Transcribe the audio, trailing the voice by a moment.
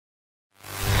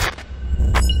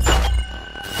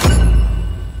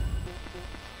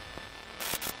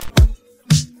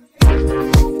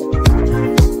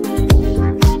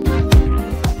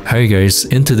Hi guys,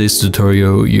 in today's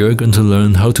tutorial, you're going to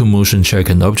learn how to motion check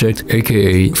an object,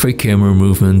 aka fake camera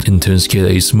movement in TunesKit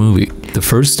AceMovi. The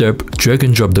first step, drag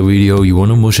and drop the video you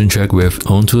want to motion check with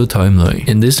onto the timeline.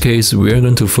 In this case, we are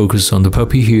going to focus on the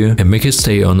puppy here and make it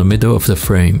stay on the middle of the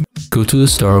frame. Go to the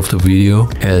start of the video,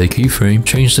 add a keyframe,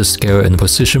 change the scale and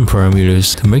position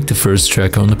parameters to make the first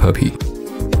track on the puppy.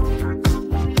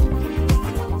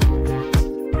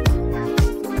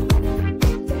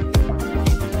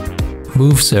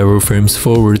 Move several frames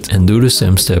forward and do the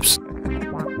same steps.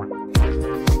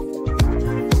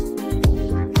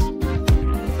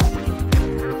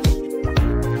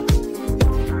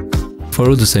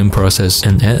 Follow the same process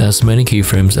and add as many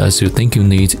keyframes as you think you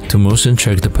need to motion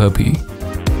check the puppy.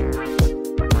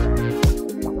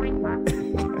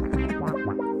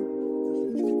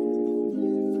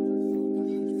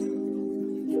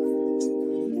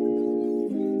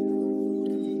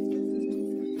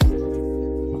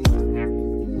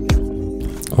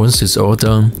 Once it's all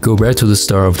done, go back to the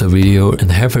start of the video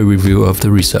and have a review of the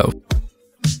result.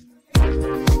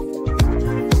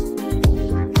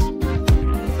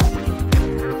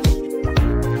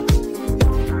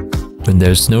 When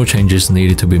there's no changes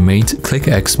needed to be made, click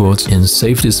export and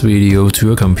save this video to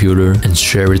your computer and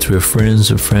share it with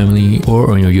friends or family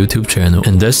or on your YouTube channel.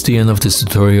 And that's the end of this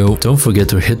tutorial. Don't forget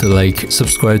to hit the like,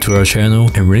 subscribe to our channel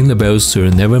and ring the bell so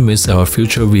you never miss our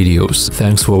future videos.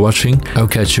 Thanks for watching. I'll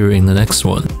catch you in the next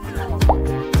one.